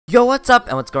Yo, what's up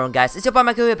and what's going on, guys? It's your boy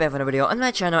Michael here, back for another video on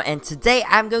my channel, and today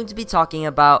I'm going to be talking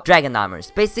about dragon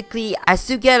armors. Basically, I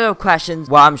still get a lot of questions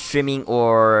while I'm streaming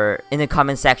or in the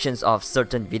comment sections of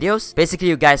certain videos. Basically,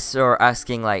 you guys are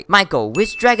asking like, Michael,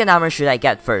 which dragon armor should I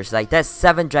get first? Like, there's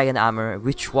 7 dragon armor,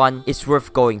 which one is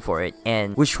worth going for it?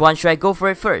 And which one should I go for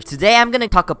it first? Today, I'm gonna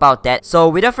talk about that. So,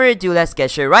 without further ado, let's get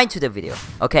straight right into the video.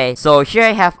 Okay, so here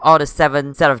I have all the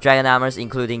 7 set of dragon armors,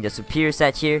 including the superior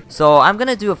set here. So, I'm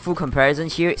gonna do a full comparison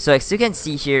here. So as you can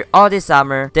see here, all this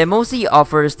armor, they mostly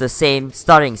offers the same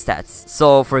starting stats.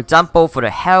 So for example, for the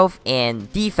health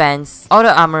and defense, all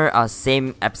the armor are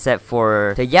same except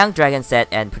for the young dragon set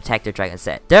and protector dragon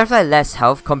set. They have like less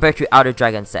health compared to other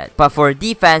dragon set, but for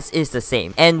defense it's the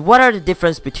same. And what are the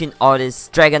difference between all these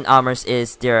dragon armors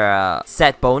is their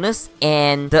set bonus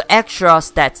and the extra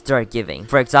stats they're giving.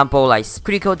 For example, like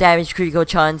critical damage, critical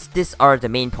chance, these are the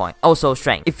main point. Also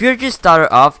strength. If you're just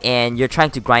starter off and you're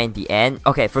trying to grind the end,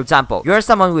 okay, for example, you're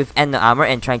someone with ender armor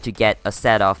and trying to get a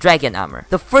set of dragon armor.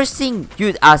 The first thing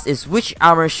you'd ask is which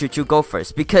armor should you go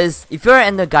first, because if you're an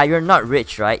ender guy, you're not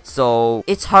rich, right? So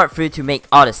it's hard for you to make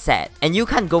all the set, and you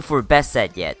can't go for best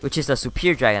set yet, which is a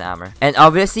superior dragon armor. And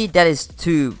obviously that is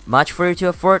too much for you to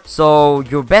afford, so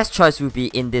your best choice would be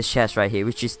in this chest right here,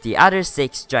 which is the other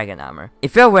 6 dragon armor.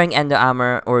 If you're wearing ender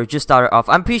armor or just started off,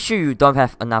 I'm pretty sure you don't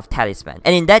have enough talisman,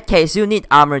 and in that case you need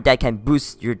armor that can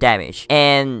boost your damage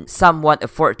and somewhat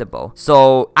affordable.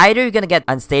 So either you're gonna get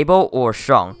unstable or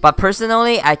strong, but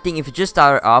personally I think if you just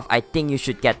started off, I think you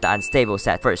should get the unstable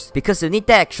set first, because you need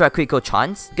that extra critical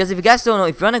chance. Because if you guys don't know,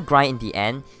 if you wanna grind in the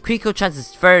end, critical chance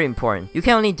is very important. You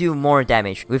can only do more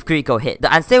damage with critical hit.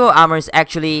 The unstable armor is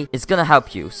actually gonna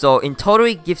help you, so in total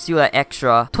it gives you like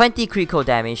extra 20 critical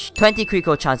damage, 20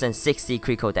 critical chance, and 60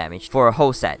 critical damage for a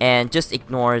whole set. And just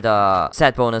ignore the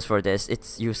set bonus for this,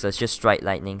 it's useless, just strike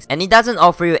lightnings. And it doesn't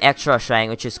offer you extra strength,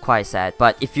 which is quite sad,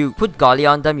 but if you put golly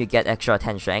on them, you get extra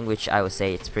 10 strength, which I would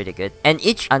say it's pretty good. And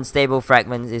each unstable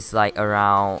fragment is like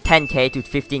around 10k to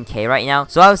 15k right now,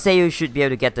 so I would say you should be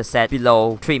able to get the set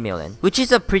below 3 million, which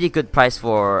is a pretty good price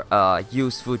for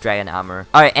useful dragon armor.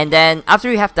 Alright, and then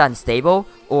after you have the unstable,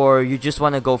 or you just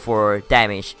want to go for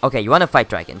damage, okay, you want to fight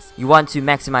dragons, you want to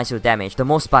maximize your damage the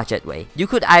most budget way, you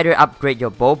could either upgrade your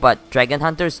bow, but dragon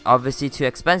hunter is obviously too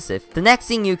expensive. The next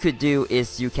thing you could do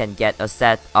is you can get a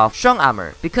set of strong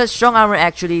armor, because strong armor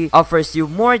actually offers you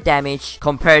more damage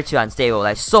compared to unstable,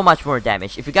 like so much more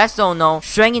damage. If you guys don't know,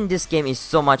 strength in this game is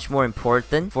so much more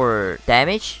important for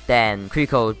damage than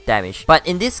critical damage. But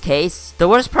in this case, the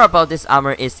worst part about this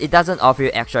armor is it doesn't offer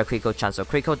you extra critical chance or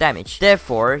critical damage.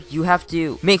 Therefore, you have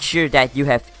to make sure that you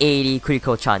have 80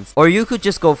 critical chance, or you could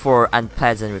just go for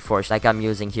unpleasant reforged like I'm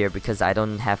using here, because I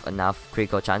don't have enough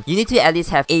critical chance. You need to at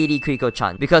least have 80 critical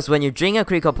chance, because when you drink a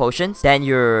critical potion, then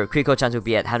your critical chance will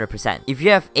be at 100%. If you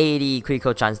have 80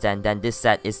 critical chance, then this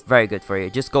set is very good for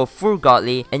you. Just go full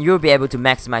godly and you'll be able to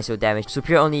maximize your damage.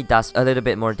 Superior only does a little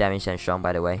bit more damage than strong,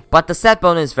 by the way, but the set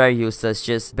bonus is very useless,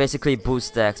 just basically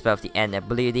boosts the expel of the end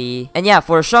ability. And yeah,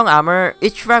 for strong armor,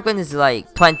 each fragment is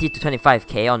like 20 to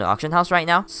 25k on the auction house right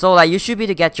now. So like you should be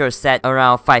to get your set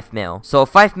around 5 mil. So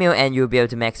 5 mil and you'll be able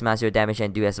to maximize your damage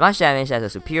and do as much damage as a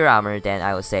superior armor. Then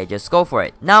I would say just go for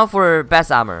it. Now for best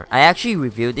armor, I actually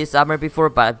reviewed this armor before,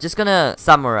 but I'm just gonna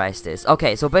summarize this.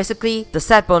 Okay, so basically the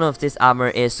set bonus of this armor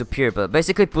is superior, but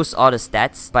basically boosts all the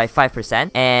stats by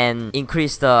 5% and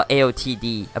increase the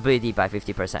AOTD ability by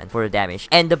 50% for the damage.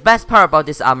 And the best part about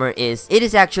this armor is it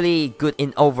is actually good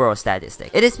in overall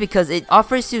statistic. It is because it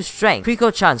offers you strength,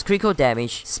 critical chance, critical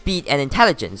damage, speed, and intelligence.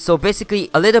 So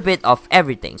basically a little bit of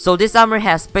everything. So this armor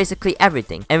has basically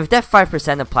everything, and with that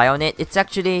 5% apply on it, it's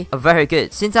actually a very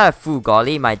good. Since I have full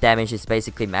golly, my damage is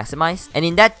basically maximized, and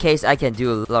in that case I can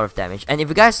do a lot of damage. And if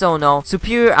you guys don't know,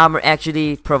 superior armor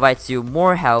actually provides you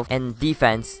more health and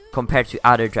defense compared to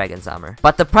other dragon's armor.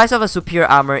 But the price of a superior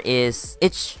armor is,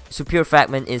 each superior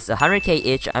fragment is 100k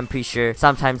each. I'm pretty sure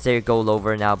sometimes they go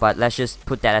lower now, but let's just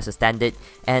put that as a standard,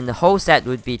 and the whole set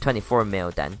would be 24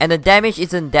 mil then. And the damage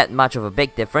isn't that much of a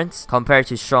big difference compared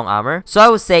to strong armor. So I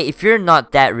would say if you're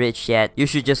not that rich yet, you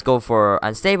should just go for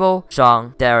unstable,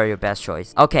 strong, they are your best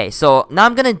choice. Okay, so now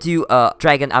I'm gonna do a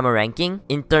dragon armor ranking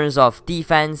in terms of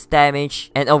defense,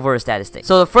 damage, and overall statistics.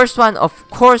 So the first one of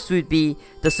course would be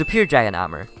the superior dragon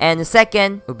armor. And the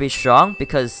second would be strong,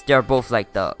 because they're both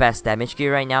like the best damage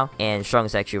gear right now, and strong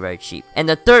is actually very cheap. And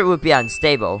the third would be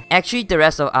unstable. Actually, the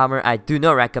rest of armor I do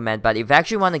not recommend, but if you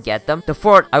actually want to get them, the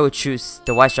fourth I would choose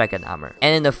the white dragon armor.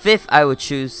 And in the fifth I would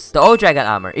choose the old dragon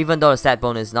armor, even though the stat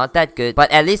bonus is not that good,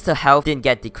 but at least the health didn't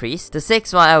get decreased. The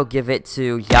sixth one I would give it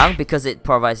to young, because it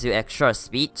provides you extra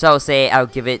speed. So I would say I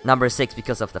would give it number 6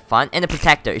 because of the fun. And the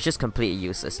protector is just completely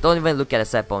useless. Don't even look at the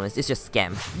set bonus, it's just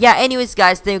scam. Yeah, anyways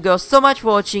guys, thank you guys so much for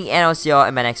watching, and I'll see y'all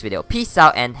in my next video. Peace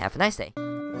out and have a nice day.